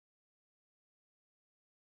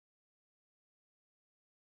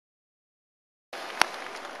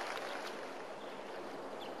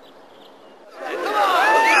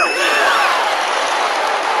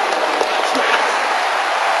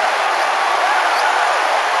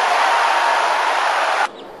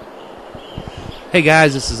Hey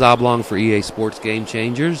guys, this is Oblong for EA Sports Game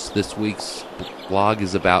Changers. This week's blog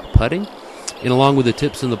is about putting. And along with the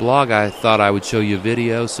tips in the blog, I thought I would show you a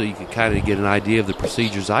video so you can kind of get an idea of the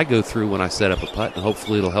procedures I go through when I set up a putt, and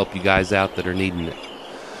hopefully it'll help you guys out that are needing it.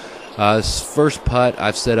 This first putt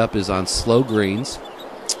I've set up is on slow greens.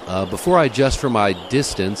 Before I adjust for my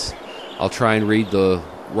distance, I'll try and read the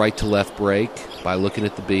right to left break by looking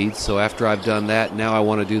at the beads. So after I've done that, now I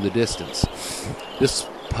want to do the distance. This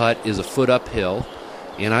putt is a foot uphill,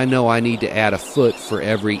 and I know I need to add a foot for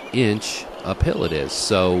every inch uphill it is.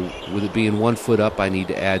 So with it being 1 foot up, I need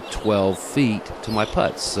to add 12 feet to my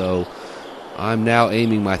putt. So I'm now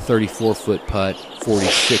aiming my 34-foot putt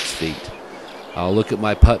 46 feet. I'll look at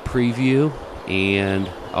my putt preview, and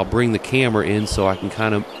I'll bring the camera in so I can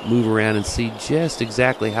kind of move around and see just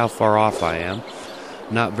exactly how far off I am.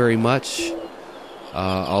 Not very much.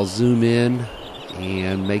 I'll zoom in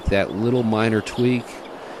and make that little minor tweak,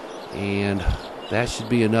 and that should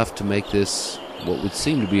be enough to make this what would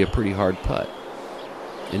seem to be a pretty hard putt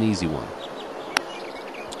an easy one.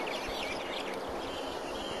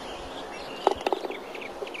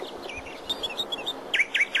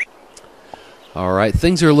 Alright,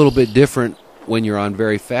 things are a little bit different when you're on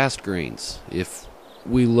very fast greens. If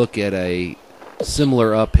we look at a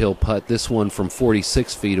similar uphill putt, this one from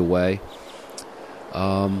 46 feet away,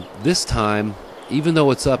 this time, even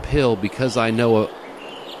though it's uphill, because I know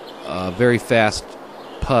a very fast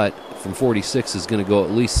putt from 46 is going to go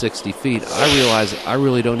at least 60 feet, I realize I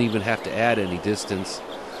really don't even have to add any distance,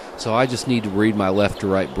 so I just need to read my left to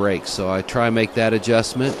right break. So I try and make that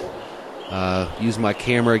adjustment, use my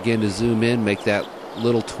camera again to zoom in, make that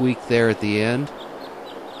little tweak there at the end,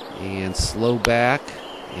 and slow back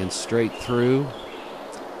and straight through,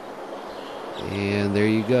 and there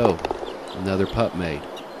you go, another putt made.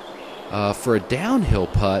 For a downhill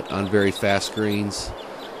putt on very fast greens,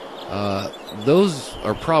 those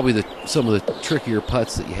are probably some of the trickier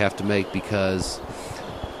putts that you have to make, because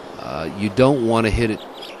you don't want to hit it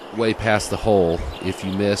way past the hole if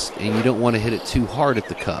you missed, and you don't want to hit it too hard at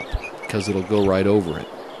the cup because it'll go right over it.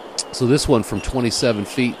 So this one from 27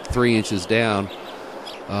 feet, 3 inches down,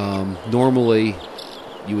 normally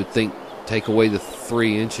you would think take away the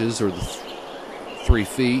 3 inches or the 3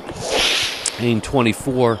 feet, aim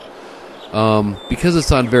 24. Because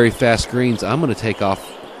it's on very fast greens, I'm going to take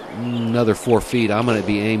off another 4 feet. I'm going to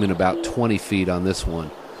be aiming about 20 feet on this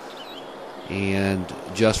one, and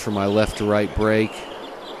just for my left to right break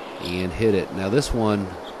and hit it. Now this one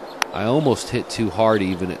I almost hit too hard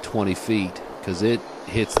even at 20 feet because it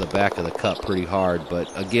hits the back of the cup pretty hard,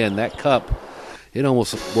 but again, that cup, it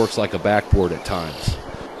almost works like a backboard at times.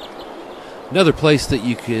 Another place that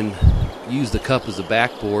you can use the cup as a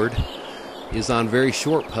backboard is on very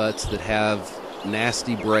short putts that have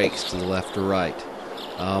nasty breaks to the left or right.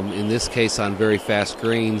 In this case, on very fast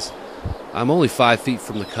greens, I'm only 5 feet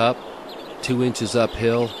from the cup, 2 inches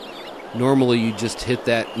uphill. Normally you just hit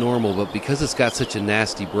that normal, but because it's got such a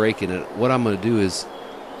nasty break in it, what I'm going to do is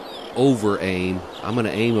over aim. I'm going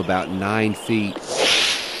to aim about 9 feet,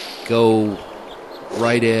 go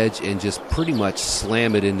right edge, and just pretty much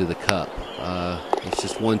slam it into the cup. It's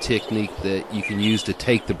just one technique that you can use to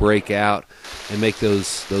take the break out and make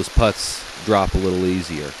those putts drop a little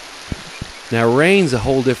easier. Now rain's a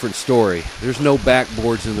whole different story. There's no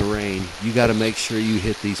backboards in the rain. You got to make sure you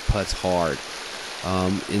hit these putts hard.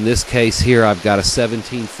 In this case here, I've got a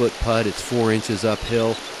 17-foot putt. It's 4 inches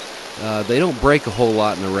uphill. They don't break a whole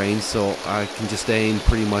lot in the rain, so I can just aim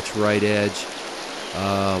pretty much right edge.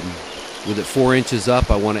 With it 4 inches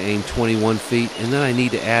up, I want to aim 21 feet, and then I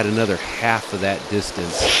need to add another half of that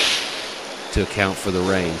distance to account for the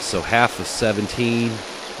rain. So half of 17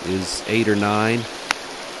 is 8 or 9.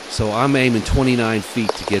 So I'm aiming 29 feet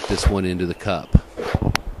to get this one into the cup.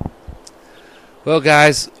 Well,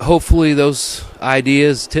 guys, hopefully those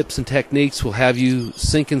ideas, tips, and techniques will have you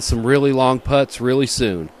sinking some really long putts really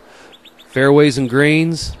soon. Fairways and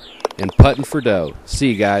greens, and putting for dough.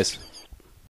 See you guys.